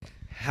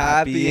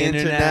Happy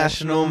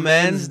International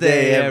Men's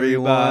Day,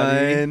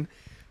 everyone.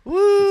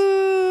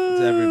 Woo!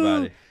 It's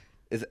everybody.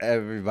 It's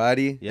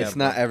everybody? Yeah, it's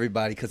not bro.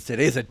 everybody because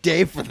today's a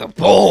day for the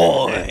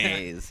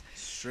boys.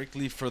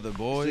 Strictly for the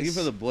boys. Strictly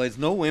for the boys.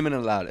 No women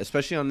allowed,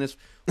 especially on this,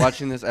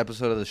 watching this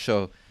episode of the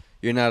show.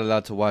 You're not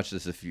allowed to watch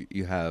this if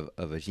you have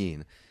a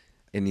vagine.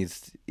 You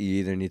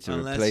either need to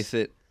replace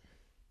it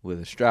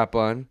with a strap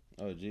on.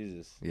 Oh,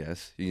 Jesus.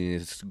 Yes. You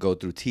need to go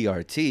through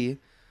TRT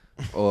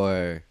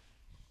or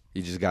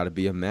you just got to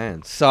be a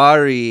man.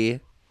 Sorry.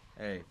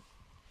 Hey,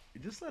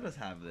 just let us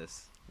have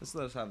this. Just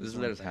let us have this.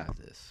 Just let us have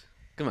this.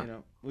 Come on. You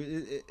know,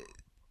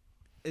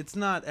 it's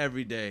not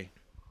every day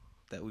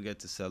that we get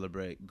to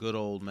celebrate good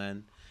old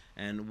men.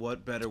 And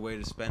what better way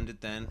to spend it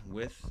than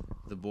with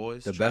the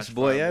boys? The best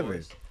boy ever.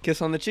 Boys.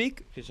 Kiss on the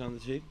cheek. Kiss on the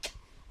cheek.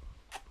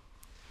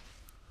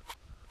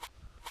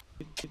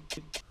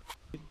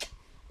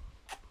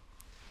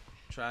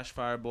 Trash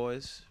Fire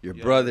Boys. Your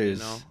You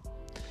brothers. already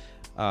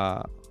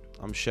know.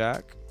 I'm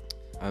Shaq.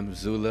 I'm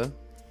Zula.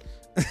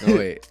 No,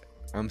 wait.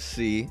 I'm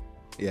C.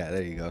 Yeah,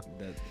 there you go.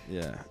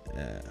 Yeah.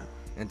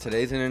 And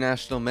today's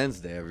International Men's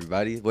Day,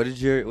 everybody. What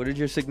did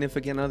your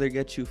significant other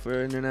get you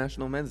for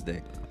International Men's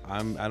Day?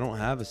 I don't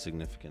have a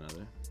significant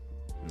other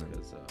No.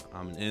 because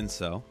I'm an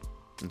incel.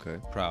 Okay.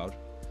 Proud.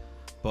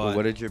 But But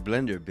what did your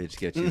blender bitch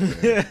get you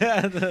for? my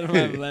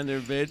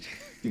Blender bitch.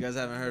 If you guys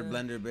haven't heard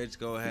Blender bitch,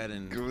 go ahead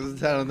and Go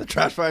that on the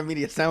Trash Fire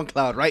Media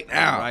SoundCloud right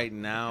now. right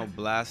now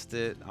blast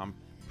it. I'm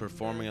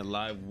performing it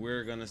live.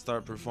 We're gonna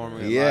start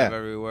performing it Yeah. live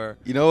everywhere.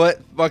 You know what?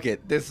 Fuck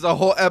it. This is a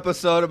whole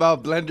episode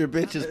about blender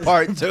bitches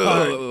part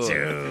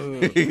 2.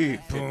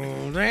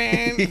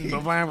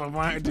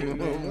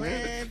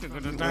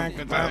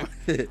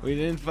 we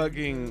didn't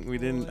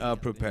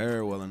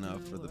prepare well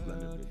enough for the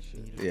Blender bitch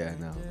shit. Yeah,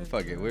 no.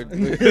 Fuck it.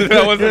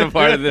 That wasn't a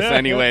part of this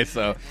anyway,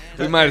 so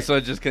we might as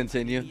well just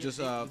continue. Just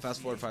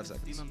fast forward 5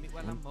 seconds.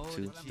 1,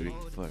 2, 3,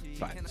 4,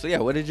 5. So yeah,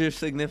 what did your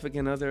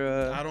significant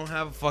other? I don't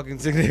have a fucking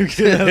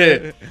significant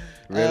other.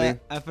 Really?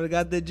 I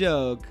forgot the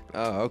joke.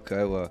 Oh,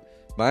 okay. Well,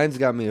 mine's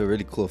got me a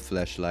really cool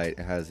fleshlight.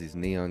 It has these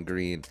neon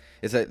green.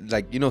 It's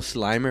like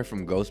Slimer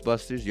from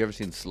Ghostbusters. You ever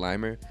seen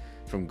Slimer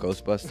from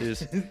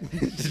Ghostbusters?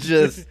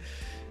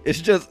 It's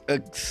just a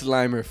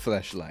Slimer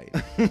fleshlight,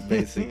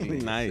 basically.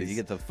 Nice. So you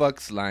get to fuck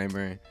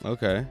Slimer.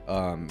 Okay.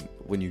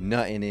 When you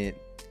nut in it,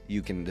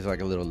 there's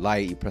like a little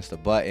light. You press the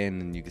button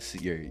and you can see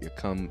your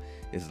cum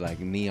is like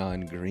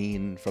neon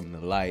green from the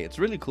light. It's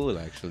really cool,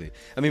 actually.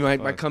 I mean,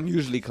 my cum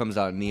usually comes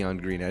out neon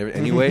green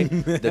anyway.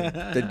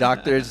 The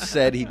doctor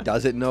said he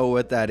doesn't know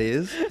what that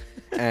is,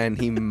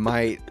 and it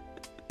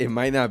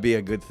might not be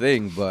a good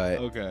thing,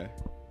 Okay.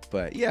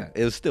 but yeah,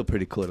 it was still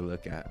pretty cool to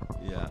look at.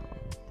 Yeah.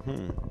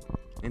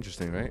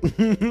 Interesting, right?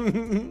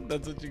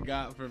 That's what you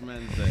got for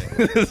Men's Day.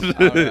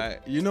 All right.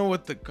 You know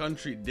what the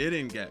country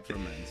didn't get for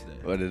Men's Day?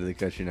 What did the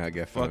country not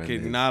get from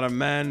Fucking not a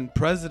man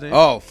president.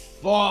 Oh,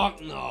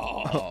 fuck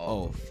no.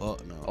 Oh,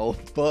 fuck no. Oh,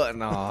 fuck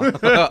no.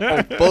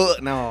 Oh,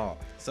 fuck no.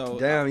 So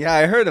Damn, yeah,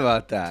 I heard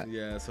about that.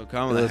 yeah, so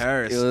Kamala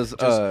Harris it was,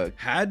 just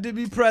had to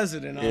be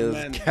president on It was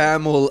Men's Day.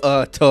 camel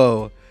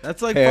toe.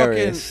 That's like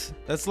Harris.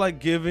 fucking. That's like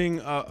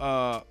giving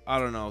I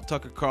don't know,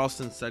 Tucker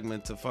Carlson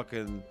segment to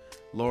fucking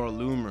Laura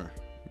Loomer.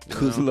 you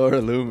Who's know?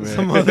 Laura Loomer?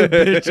 Some other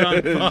bitch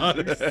on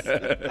Fox.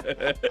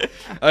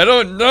 I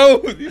don't know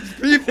who these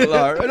people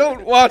are. I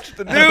don't watch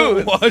the I don't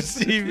news. watch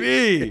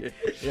TV.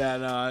 Yeah,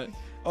 no.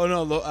 I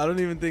don't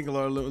even think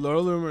Laura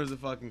Loomer is a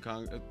fucking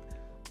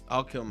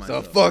I'll kill It's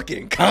myself. a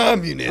fucking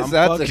communist.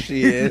 That's what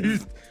she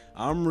is.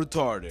 I'm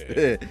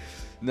retarded.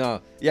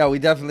 No, yeah, we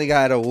definitely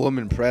got a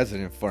woman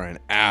president for an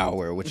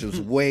hour, which was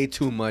way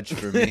too much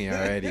for me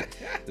already.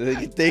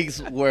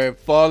 Things were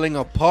falling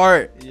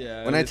apart.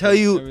 Yeah. When I tell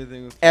you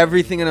was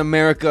everything in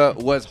America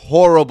was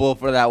horrible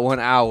for that 1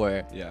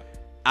 hour, Yeah.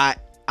 I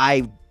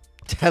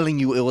telling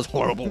you it was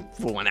horrible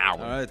for 1 hour.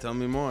 All right, tell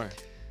me more.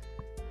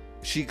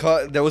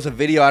 There was a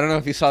video, I don't know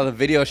if you saw the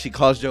video, she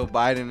calls Joe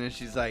Biden and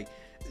she's like,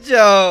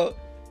 Joe,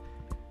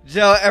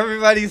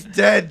 everybody's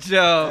dead,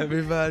 Joe.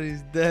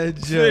 Everybody's dead,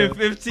 It's been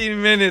 15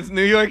 minutes.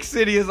 New York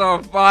City is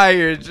on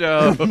fire,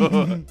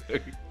 Joe.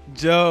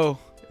 Joe,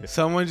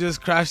 someone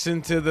just crashed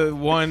into the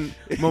one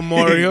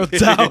Memorial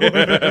Tower.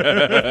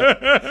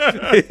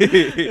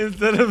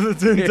 Instead of the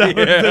Twin Towers,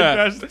 they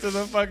crashed into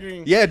the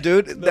fucking... Yeah,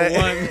 dude.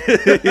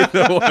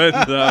 The one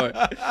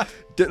tower.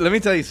 Dude, let me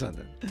tell you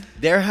something.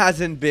 There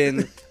hasn't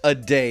been a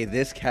day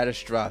this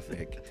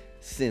catastrophic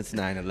since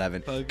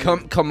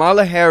 9/11.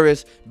 Kamala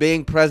Harris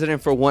being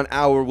president for 1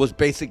 hour was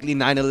basically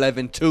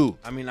 9/11 too.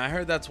 I mean, I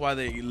heard that's why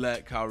they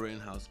let Kyle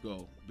Rittenhouse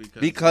go.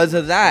 Because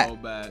of that. So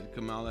bad.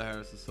 Kamala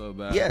Harris is so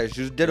bad. Yeah, she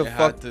just did they a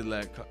fuck. had to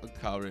let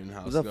Kyle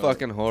Rittenhouse It was a go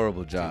fucking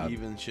horrible to job.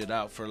 even shit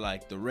out for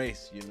like the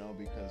race,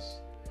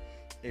 because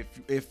if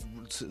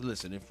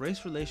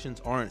race relations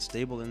aren't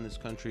stable in this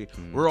country,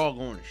 we're all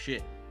going to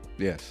shit.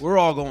 Yes. We're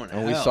all going to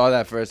And hell. we saw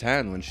that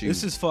firsthand when she.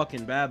 This is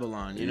fucking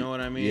Babylon. You know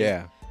what I mean?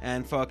 Yeah.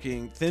 And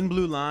fucking thin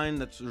blue line.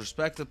 That's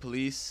respect the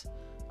police,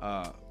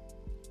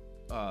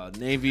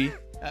 Navy,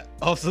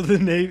 also the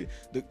Navy.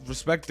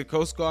 Respect the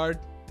Coast Guard.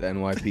 The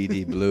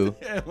NYPD Blue.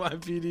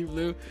 NYPD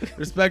Blue.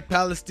 Respect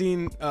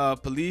Palestine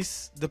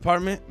Police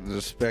Department.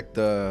 Respect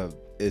the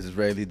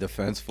Israeli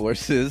Defense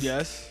Forces.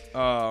 Yes.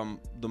 The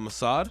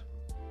Mossad.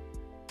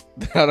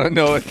 I don't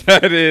know what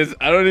that is.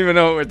 I don't even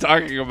know what we're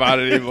talking about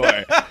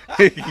anymore.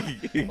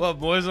 Well,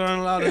 boys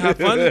aren't allowed to have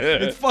fun.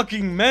 It's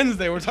fucking Men's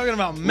Day. We're talking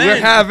about men. We're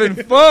having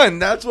fun.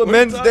 That's what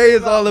Men's Day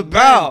is all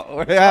about.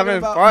 Men. We're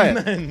having fun.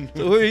 Men.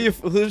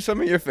 So who's some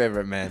of your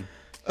favorite men?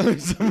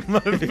 Some of my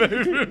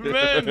favorite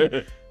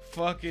men.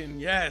 Fucking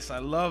yes, I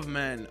love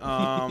men.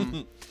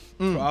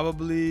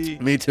 Probably.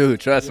 Me too.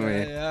 Trust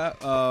me. Yeah.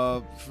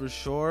 For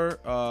sure.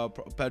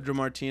 Pedro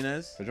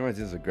Martinez. Pedro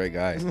Martinez is a great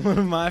guy. One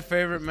of my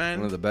favorite men.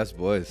 One of the best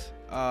boys.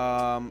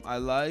 I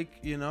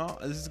like,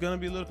 this is gonna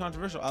be a little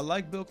controversial. I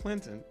like Bill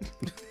Clinton.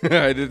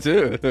 I do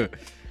too.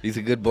 He's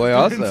a good boy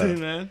also. Clinton,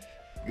 man.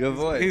 Good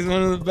boy. He's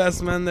one of the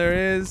best men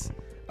there is.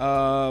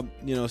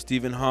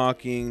 Stephen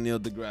Hawking, Neil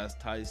deGrasse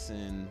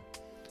Tyson,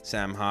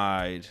 Sam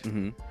Hyde.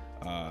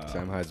 Mm-hmm.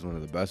 Sam Hyde's one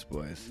of the best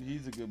boys.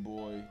 He's a good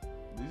boy.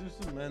 These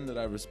are some men that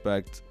I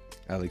respect.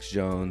 Alex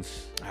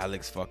Jones.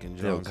 Alex fucking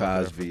Bill Jones.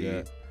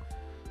 Cosby.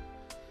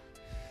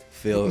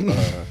 Phil.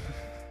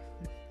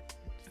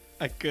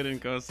 I couldn't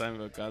co-sign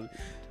Bill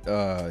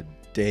Cosby.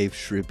 Dave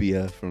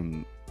Shribia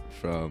from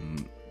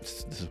The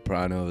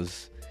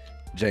Sopranos.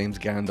 James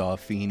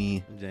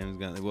Gandolfini.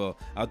 Well,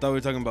 I thought we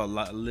were talking about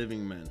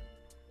living men.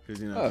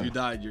 Because, if you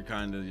died, you're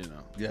kind of,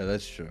 Yeah,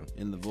 that's true.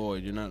 in the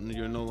void. You're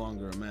no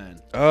longer a man.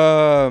 You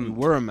Um,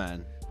 were a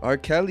man. R.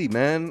 Kelly,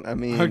 man. I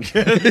mean, R.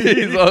 Kelly.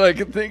 he's all I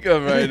can think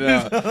of right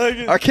now.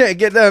 I can't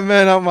get that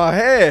man out my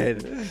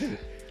head.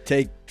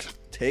 Take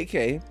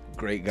K,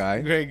 great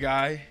guy, Great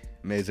guy.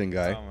 amazing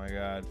guy, Oh, my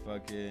God.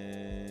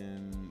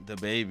 Fucking the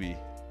baby.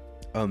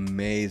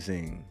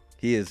 amazing.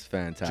 He is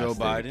fantastic. Joe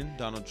Biden.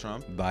 Donald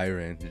Trump. Joe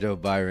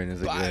Byron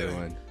is a good Byron.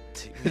 one.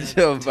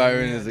 Joe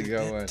Byron is a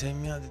good one. Take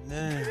me out to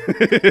dinner.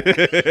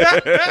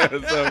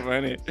 That's so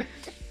funny.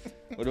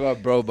 What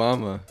about Bro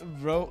Obama?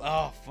 Bro,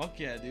 oh, fuck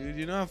yeah,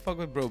 dude. I fuck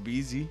with Bro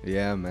Beezy.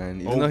 Yeah,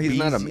 man. Oh, Even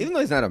though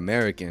he's not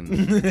American,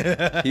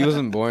 he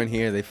wasn't born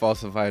here. They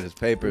falsified his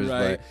papers,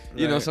 Right,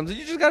 but sometimes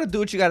you just gotta do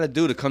what you gotta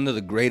do to come to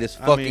the greatest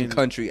I fucking mean-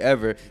 country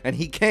ever. And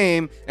he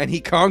came and he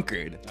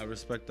conquered. I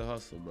respect the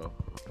hustle, bro.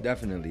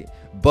 Definitely.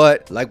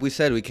 But like we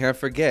said, we can't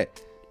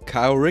forget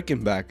Kyle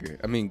Rittenhouse.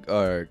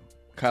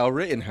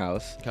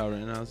 Kyle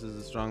Rittenhouse is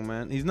a strong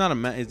man. He's not a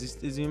man. Is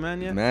he a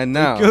man yet? Man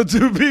now. Killed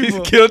 2 people.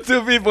 He's killed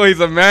 2 people.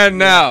 He's a man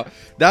now.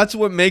 That's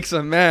what makes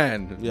a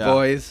man, Yeah.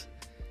 boys.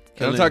 And I'm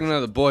Killing- talking to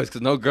the boys because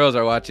no girls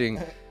are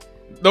watching.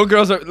 No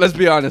girls are. Let's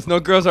be honest.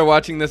 No girls are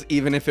watching this,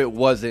 even if it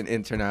wasn't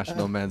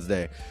International Men's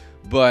Day.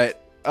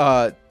 But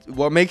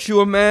what makes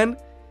you a man?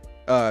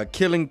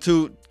 Killing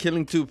two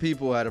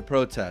people at a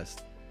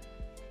protest.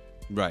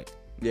 Right.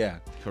 Yeah.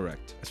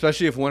 Correct.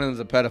 Especially if one of them's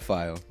a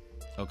pedophile.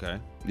 Okay.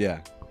 Yeah.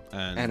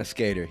 And a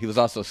skater. He was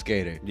also a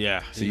skater. yeah.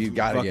 So he's you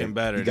gotta fucking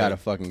better. You gotta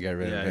dude. fucking get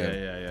rid of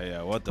him.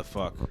 Yeah. What the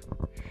fuck?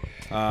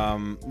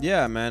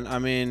 Yeah, man. I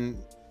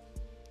mean,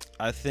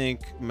 I think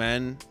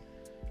men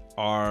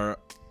are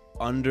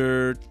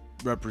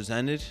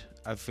underrepresented.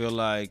 I feel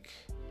like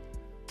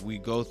we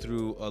go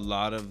through a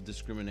lot of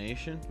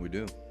discrimination. We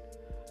do.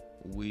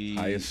 We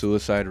Highest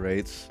suicide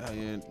rates.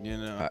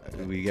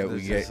 We get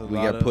there's just a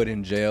lot get of- put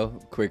in jail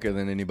quicker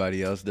than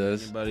anybody else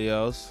does. Anybody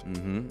else?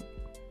 Mm-hmm.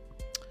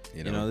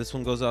 You know, this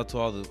one goes out to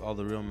all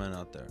the real men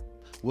out there.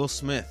 Will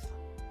Smith,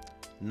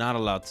 not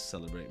allowed to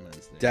celebrate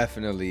Men's Day.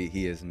 Definitely,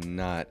 he is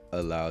not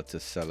allowed to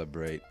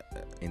celebrate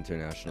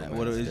International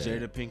What Men's is Day.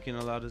 Jada Pinkett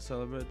allowed to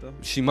celebrate though?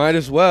 She might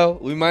as well.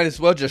 We might as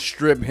well just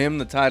strip him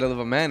the title of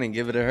a man and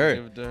give it to her.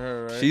 Give it to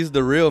her, right? She's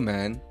the real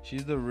man.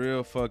 She's the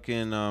real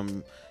fucking.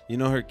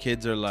 Her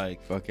kids are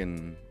like.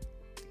 Fucking.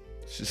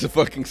 She's a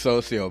fucking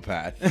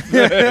sociopath.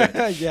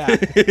 Yeah.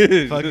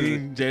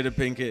 Fucking Jada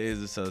Pinkett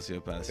is a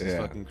sociopath. She's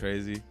fucking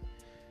crazy.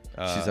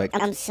 She's like,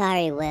 I'm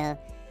sorry, Will.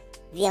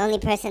 The only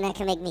person that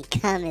can make me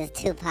come is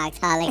Tupac's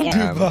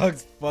hologram.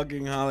 Tupac's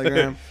fucking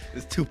hologram.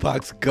 it's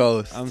Tupac's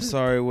ghost. I'm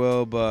sorry,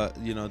 Will, but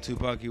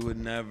Tupac, you would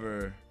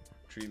never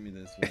treat me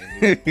this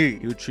way.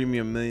 He would treat me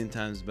a million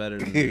times better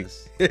than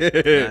this.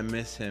 And I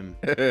miss him,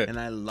 and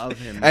I love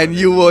him. And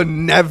you will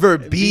never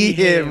be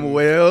him,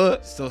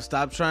 Will. So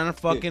stop trying to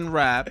fucking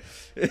rap.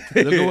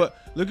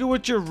 Look at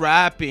what your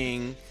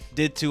rapping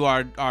did to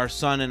our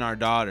son and our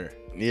daughter.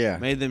 Yeah.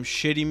 Made them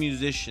shitty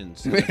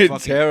musicians. Made Fucking-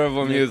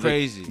 terrible they're music.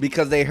 Crazy.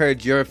 Because they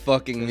heard your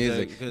fucking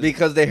music.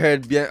 Because they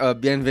heard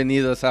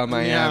Bienvenidos a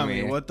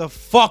Miami. What the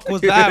fuck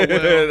was that,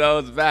 Will? That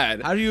was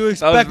bad. How do you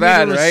expect me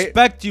to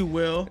respect you,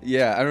 Will?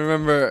 Yeah, I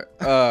remember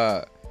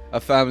a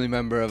family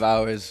member of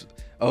ours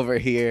over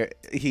here.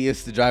 He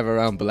used to drive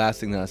around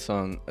blasting that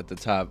song at the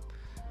top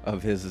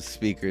of his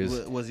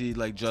speakers. Was he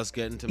like just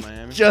getting to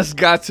Miami? Just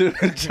got to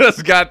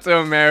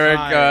America.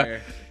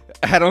 Fire.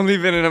 Had only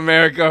been in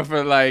America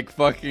for like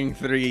fucking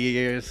 3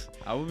 years.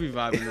 I would be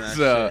vibing to that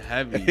So, shit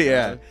heavy.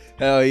 Yeah. Bro.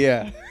 Hell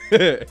yeah.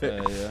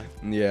 Yeah.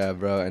 Yeah,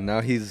 bro. And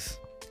now he's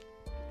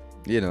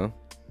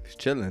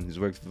chilling. He's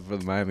worked for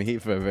the Miami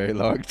Heat for a very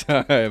long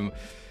time.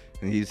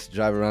 And he's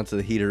driving around to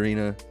the Heat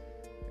Arena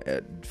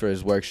for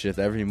his work shift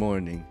every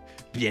morning.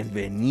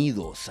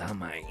 Bienvenidos a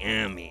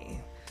Miami.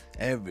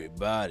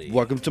 Everybody.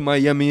 Welcome to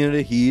Miami and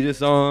the heat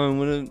is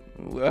on.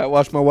 I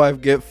watched my wife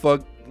get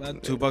fucked.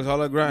 That $2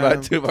 hologram. By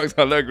 $2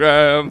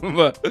 hologram.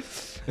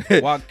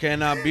 Why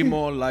can't I be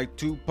more like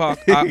Tupac?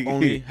 I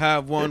only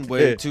have one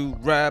way to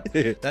rap.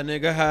 That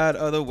nigga had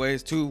other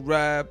ways to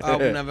rap. I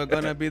was never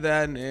gonna be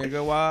that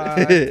nigga.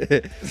 Why?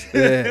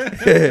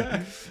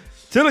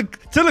 Till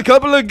a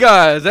couple of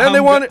guys, and they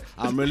wanted.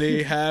 I'm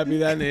really happy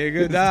that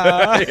nigga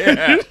died.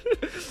 Yeah.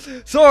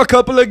 Saw a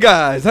couple of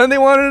guys, and they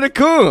wanted to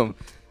come.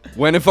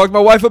 Went and fucked my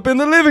wife up in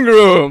the living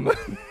room.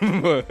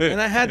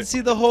 And I had to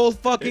see the whole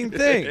fucking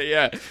thing.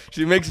 Yeah,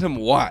 she makes him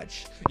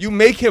watch. You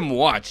make him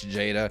watch,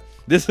 Jada.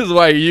 This is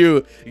why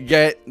you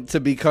get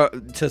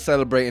to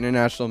celebrate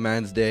International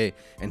Man's Day,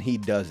 and he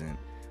doesn't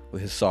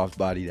with his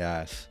soft-bodied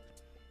ass.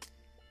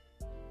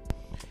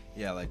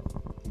 Yeah, like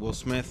Will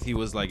Smith, he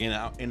was like in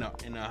a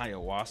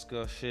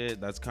ayahuasca shit.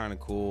 That's kind of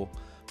cool,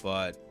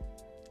 but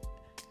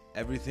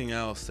everything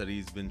else that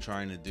he's been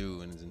trying to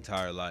do in his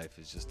entire life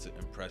is just to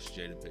impress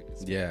Jada Pinkett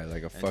Smith. Yeah,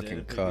 like a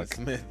fucking Jada cuck. Pinkett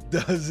Smith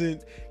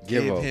doesn't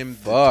Give give a him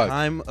fuck. the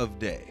time of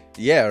day.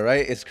 Yeah,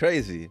 right. It's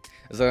crazy.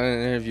 I saw in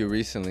an interview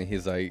recently.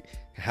 He's like,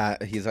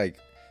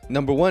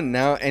 number one,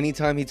 now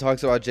anytime he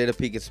talks about Jada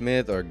Pinkett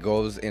Smith or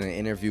goes in an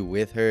interview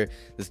with her,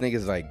 this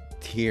nigga's like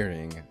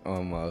tearing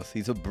almost.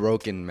 He's a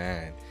broken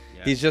man.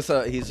 Yeah. He's just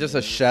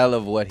a shell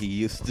of what he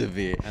used to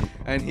be,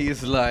 and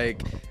he's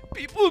like,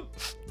 people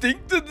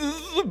think that this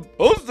is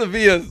supposed to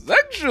be a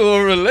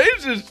sexual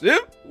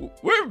relationship.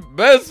 We're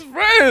best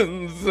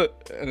friends,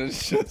 and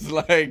it's just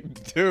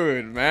like,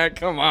 dude, man,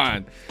 come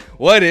on,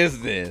 what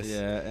is this?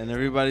 Yeah, and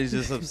everybody's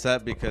just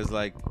upset because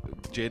like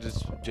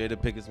Jada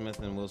Pinkett Smith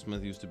and Will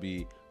Smith used to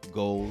be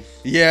goals.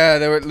 Yeah,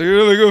 they were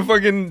literally going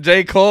fucking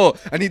J. Cole.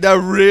 I need that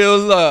real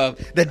love,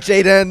 that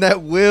Jada and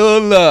that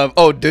Will love.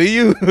 Oh, do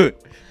you?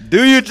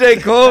 Do you, J.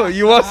 Cole?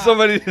 You want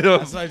somebody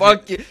to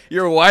fuck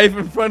your wife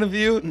in front of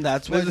you?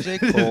 That's why J.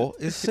 Cole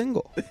is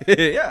single.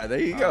 Yeah, there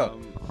you go.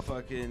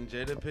 Fucking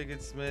Jada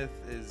Pinkett Smith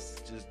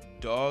is just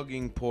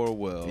dogging poor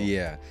Will.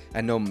 Yeah,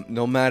 and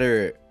no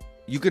matter,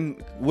 you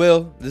can,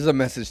 Will, this is a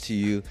message to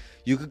you.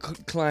 You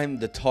could climb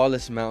the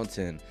tallest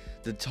mountain,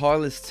 the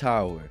tallest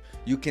tower.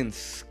 You can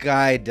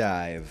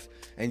skydive,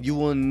 and you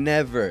will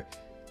never,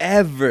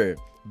 ever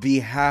be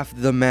half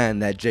the man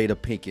that Jada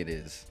Pinkett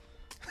is.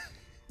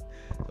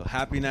 So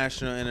happy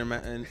happy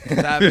International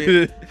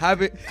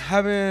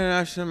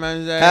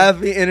Men's Day.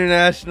 Happy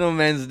International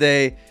Men's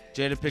Day.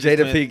 Jada Pinkett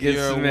Smith,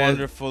 you're Smith. a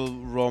wonderful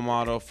role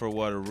model for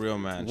what a real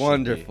man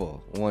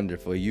Wonderful,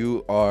 wonderful.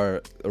 You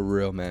are a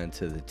real man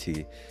to the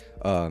T.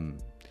 Brian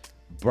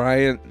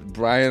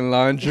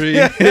Laundrie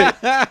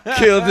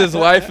killed his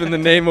wife in the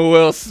name of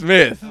Will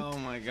Smith. Oh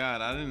my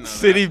God, I didn't know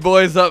City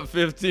Boys up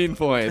 15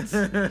 points.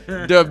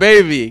 The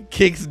baby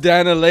kicks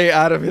Dana Lay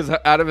out of his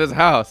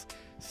house.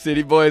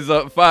 City Boys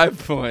up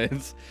 5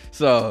 points.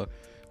 So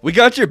we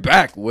got your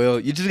back, Will.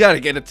 You just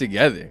gotta get it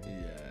together. Yeah.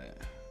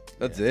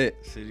 That's it.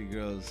 City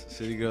Girls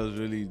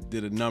really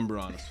did a number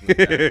on us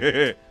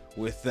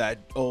with that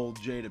old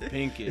Jada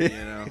Pinkett,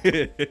 you know.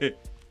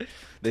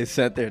 They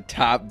sent their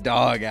top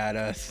dog at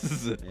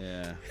us.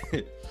 Yeah.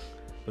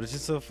 But it's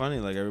just so funny.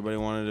 Like, everybody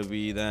wanted to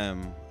be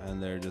them,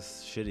 and they're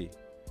just shitty.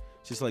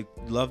 It's just like,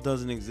 love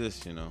doesn't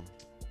exist, you know.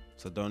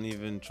 So don't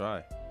even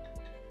try.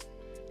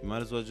 You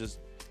might as well just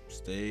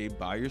stay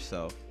by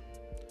yourself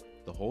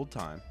the whole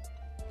time.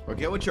 Or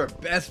get with your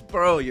best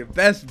bro, your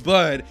best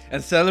bud,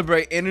 and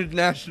celebrate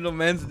International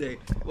Men's Day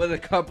with a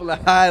couple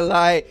of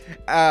High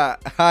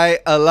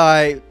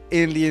Alai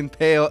Indian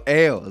Pale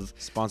Ales.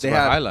 Sponsored by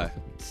High Life.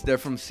 They're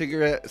from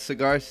Cigarette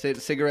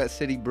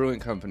City Brewing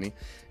Company.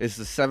 It's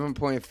the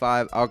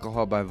 7.5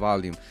 alcohol by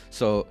volume.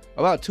 So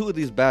about 2 of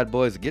these bad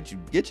boys get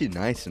you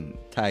nice and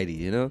tidy,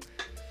 you know,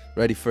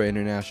 ready for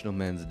International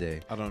Men's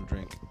Day. I don't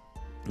drink.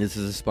 This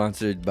is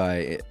sponsored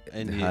by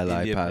High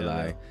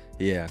Life.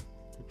 Yeah.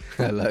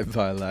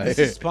 This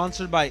is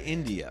sponsored by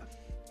India.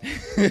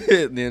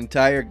 The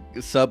entire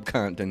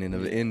subcontinent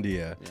of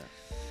India.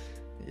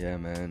 Yeah,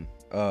 man.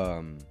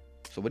 So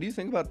what do you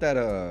think about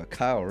that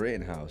Kyle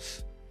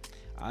Rittenhouse?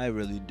 I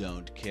really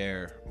don't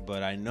care,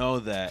 but I know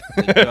that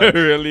I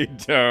really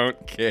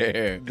don't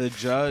care. the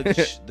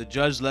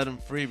judge let him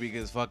free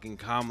because fucking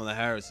Kamala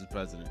Harris is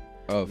president.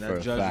 Oh, And for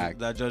a fact.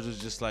 that judge was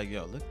just like,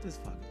 yo, look at this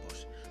fucking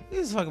bullshit. Look at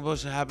this fucking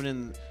bullshit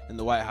happening in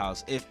the White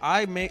House. If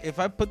I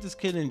put this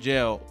kid in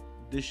jail,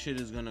 this shit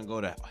is gonna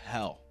go to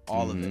hell.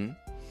 All of it.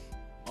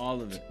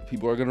 All of it.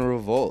 People are gonna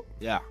revolt.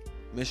 Yeah.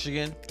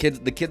 Michigan.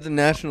 The kid's a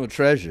national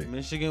treasure.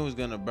 Michigan was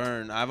gonna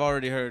burn. I've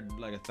already heard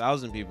like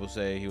 1,000 people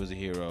say he was a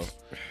hero.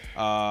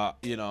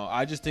 You know,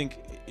 I just think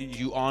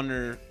you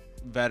honor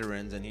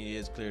veterans, and he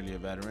is clearly a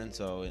veteran.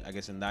 So I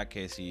guess in that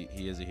case, he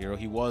is a hero.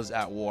 He was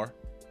at war,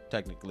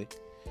 technically.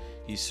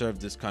 He served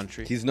this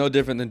country. He's no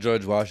different than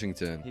George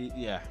Washington.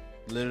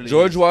 Literally.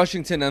 George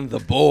Washington and the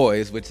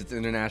boys, which is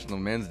International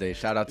Men's Day.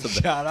 Shout out to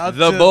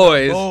the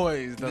boys.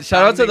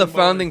 Shout out to the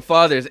founding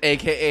fathers,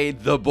 aka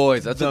the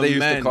boys. That's what they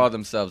used to call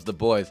themselves, the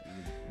boys.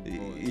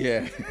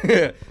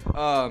 bullets.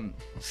 Yeah.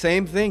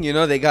 Same thing, you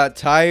know, they got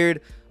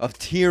tired of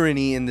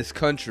tyranny in this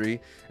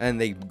country and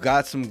they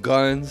got some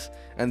guns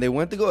and they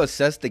went to go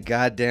assess the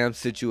goddamn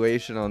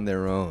situation on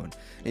their own.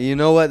 And you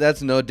know what?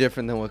 That's no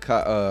different than what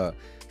Kyle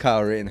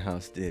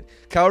Rittenhouse did.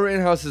 Kyle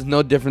Rittenhouse is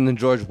no different than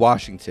George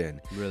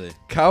Washington. Really?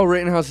 Kyle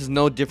Rittenhouse is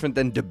no different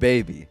than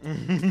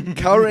DaBaby.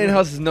 Kyle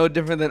Rittenhouse is no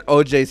different than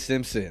O.J.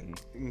 Simpson.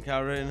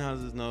 Kyle Rittenhouse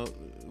is no.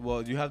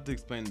 Well, you have to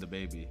explain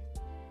DaBaby.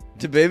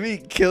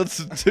 DaBaby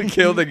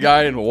killed a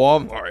guy in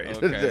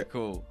Walmart. Okay,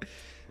 cool. I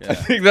Yeah,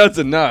 think that's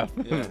enough.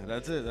 yeah,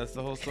 that's it. That's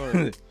the whole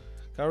story.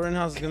 Kyle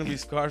Rittenhouse is gonna be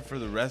scarred for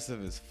the rest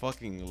of his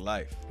fucking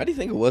life. How do you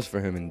think it was for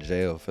him in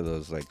jail for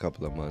those like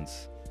couple of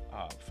months?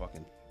 Ah,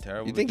 fucking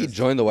terrible. You think he because-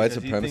 joined the white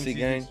because he supremacy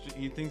thinks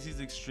gang? he thinks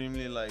he's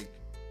extremely like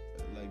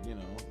you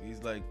know,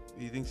 he's like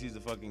he thinks he's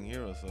a fucking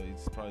hero, so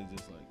he's probably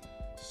just like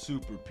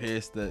super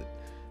pissed that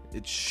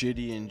it's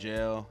shitty in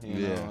jail, you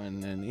Yeah. know,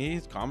 and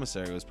his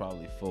commissary was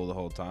probably full the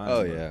whole time.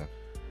 Oh but- yeah.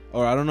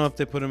 Or I don't know if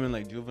they put him in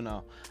like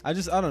juvenile. I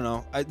don't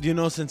know. You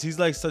know, since he's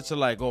like such a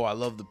like, oh, I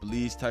love the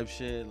police type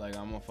shit. Like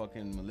I'm a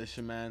fucking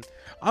militia man.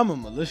 I'm a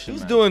militia He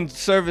was man. doing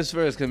service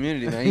for his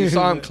community, man. You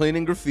saw him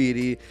cleaning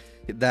graffiti.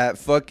 That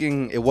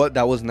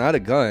was not a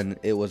gun.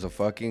 It was a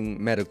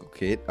fucking medical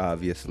kit,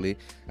 obviously,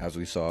 as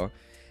we saw.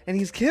 And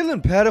he's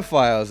killing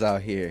pedophiles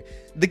out here.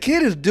 The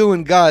kid is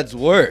doing God's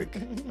work.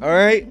 All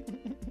right?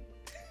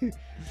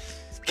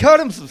 Cut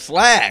him some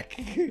slack.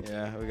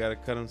 Yeah, we gotta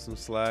cut him some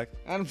slack.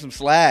 Cut him some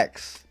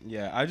slacks.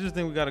 Yeah, I just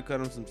think we gotta cut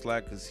him some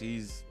slack because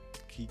he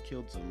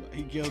killed somebody.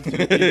 He killed two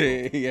people.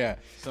 Yeah.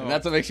 So And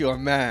that's what makes you a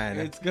man.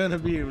 it's gonna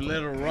be a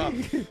little rough.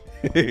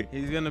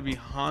 He's gonna be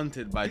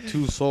haunted by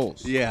two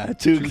souls. Yeah,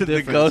 Two the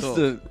different ghost souls.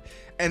 of,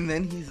 and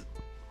then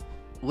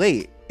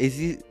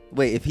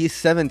if he's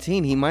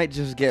 17, he might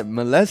just get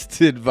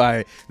molested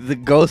by the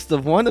ghost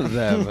of one of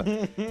them.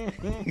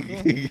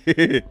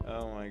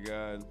 Oh my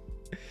god.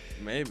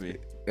 Maybe.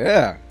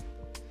 Yeah.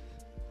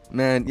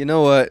 Man, you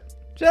know what?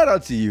 Shout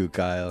out to you,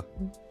 Kyle.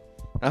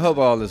 I hope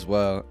all is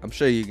well. I'm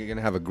sure you're going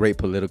to have a great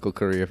political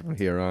career from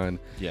here on.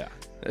 Yeah.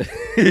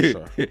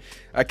 Sure.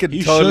 I could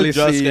He totally should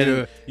just see get you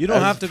in. You don't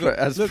as have to go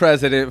as look,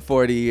 president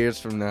 40 years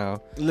from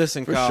now.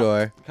 listen, For Kyle.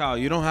 sure. Kyle,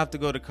 you don't have to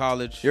go to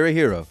college. You're a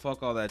hero.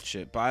 Fuck all that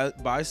shit. Buy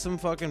some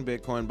fucking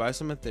Bitcoin, buy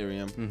some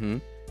Ethereum, Mm-hmm.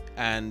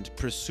 and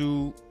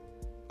pursue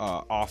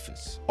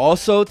office.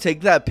 Also, take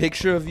that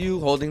picture of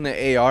you holding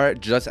the AR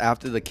just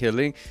after the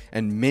killing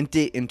and mint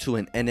it into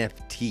an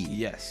NFT.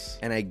 Yes.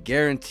 And I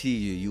guarantee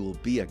you will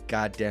be a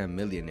goddamn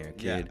millionaire,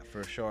 kid. Yeah,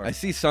 for sure. I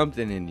see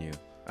something in you.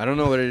 I don't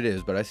know what it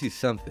is, but I see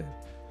something.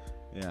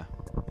 Yeah.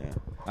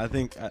 I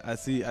think I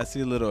see a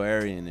little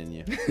Aryan in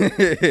you.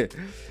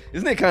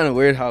 Isn't it kind of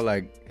weird how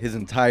like his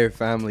entire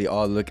family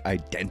all look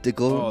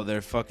identical? Oh,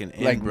 they're fucking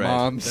inbred. Like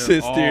mom,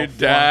 They're all sister,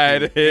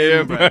 dad, fucking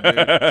him. inbred,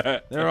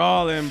 dude. They're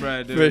all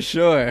inbred, dude. For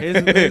sure.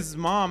 His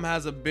mom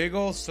has a big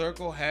old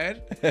circle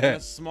head and a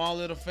small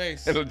little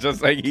face. It'll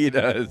just like he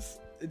does.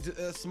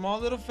 A small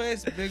little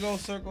face, big old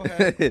circle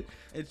head.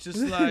 It's just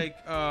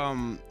like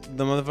the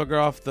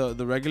motherfucker off the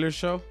regular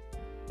show.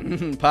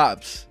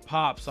 Pops.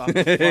 Pops off the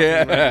fucking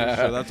regular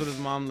show. That's what his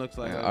mom looks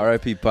like.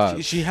 R.I.P.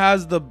 Pops. She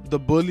has the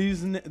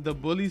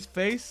bully's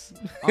face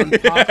on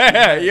Pops'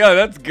 head. Yo,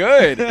 that's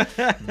good.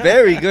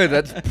 Very good.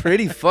 That's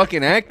pretty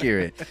fucking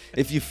accurate.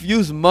 If you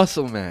fuse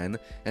Muscle Man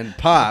and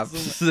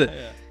Pops,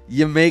 Yeah.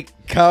 you make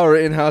Kyle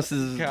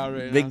Rittenhouse's Kyle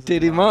Rittenhouse's big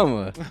titty mom.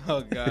 mama.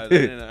 Oh god,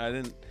 I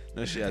didn't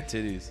know she had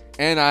titties.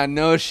 And I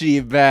know she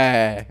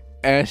bad,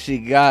 and she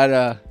got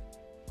a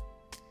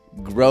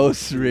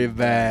grocery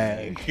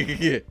bag.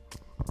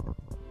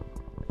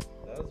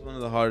 That was one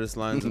of the hardest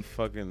lines of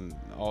fucking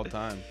all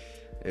time.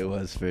 It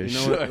was for You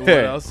know sure. what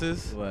else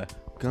is? What?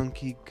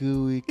 Gunky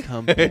gooey,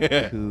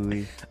 comfy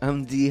gooey.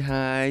 I'm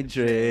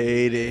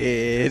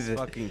dehydrated.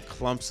 Fucking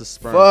clumps of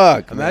sperm.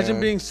 Fuck, Imagine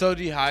man. being so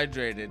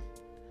dehydrated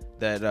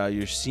that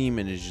your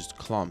semen is just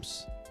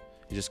clumps.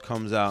 It just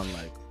comes out in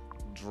like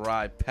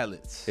dry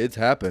pellets. It's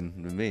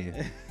happened to me.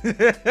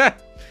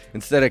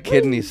 Instead of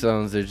kidney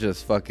stones, they're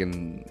just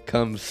fucking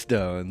cum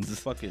stones.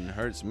 fucking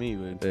hurts me,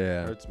 dude.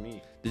 Yeah. Hurts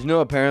me. Did you know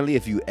apparently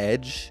if you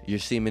edge, your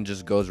semen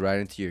just goes right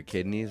into your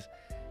kidneys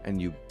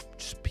and you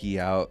just pee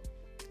out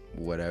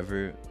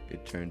whatever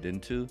it turned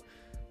into,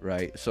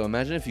 right? So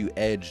imagine if you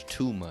edge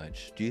too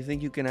much. Do you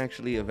think you can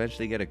actually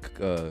eventually get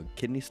a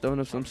kidney stone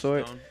of some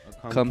sort?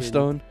 Cum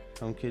stone?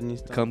 Cum kidney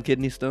stone. Cum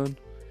kidney stone?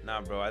 Nah,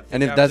 bro. I think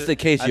And if that's the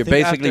case, I you're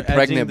think basically after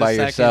pregnant edging the by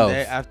second yourself.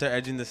 day- after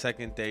edging the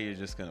second day, you're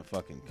just gonna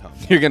fucking come.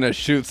 You're gonna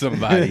shoot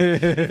somebody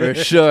for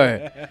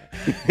sure.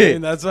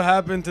 And that's what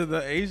happened to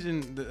the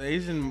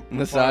Asian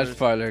Massage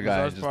parlor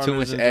guy. massage Just too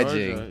much parlors in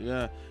edging. Georgia.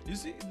 Yeah, you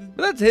see,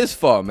 But that's his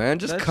fault, man.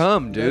 Just That sh-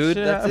 come, that dude.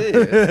 shit That's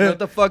happened. it. What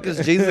the fuck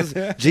is Jesus?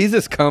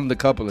 Jesus cummed a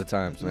couple of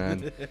times,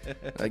 man.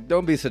 Like,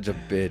 don't be such a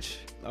bitch.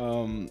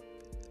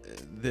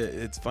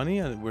 it's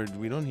funny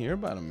we don't hear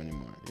about him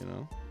anymore. You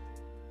know.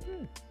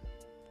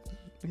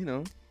 You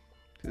know,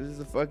 this is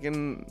a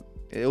fucking.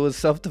 It was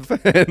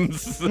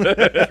self-defense.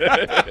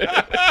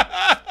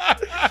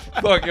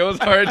 Fuck, it was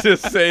hard to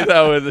say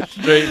that with a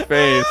straight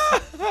face.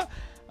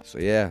 So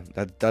yeah,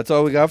 that's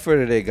all we got for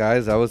today,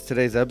 guys. That was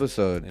today's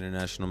episode.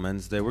 International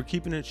Men's Day. We're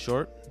keeping it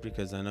short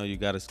because I know you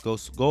got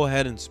to go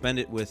ahead and spend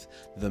it with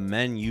the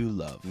men you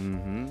love.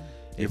 Mm-hmm. Your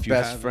If you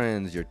best haven't-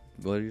 friends.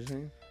 What are you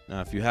saying?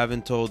 Now, if you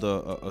haven't told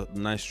a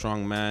nice,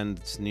 strong man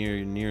that's near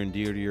and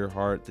dear to your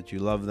heart that you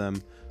love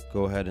them,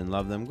 go ahead and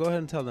love them. Go ahead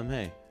and tell them,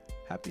 hey,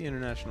 happy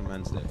International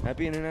Men's Day.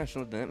 Happy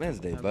International Men's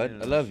Day, Happy bud.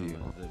 I love you.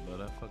 International Men's Day,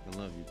 bud. I fucking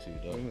love you too,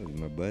 I dog. love you,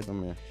 my bud.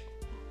 Come here.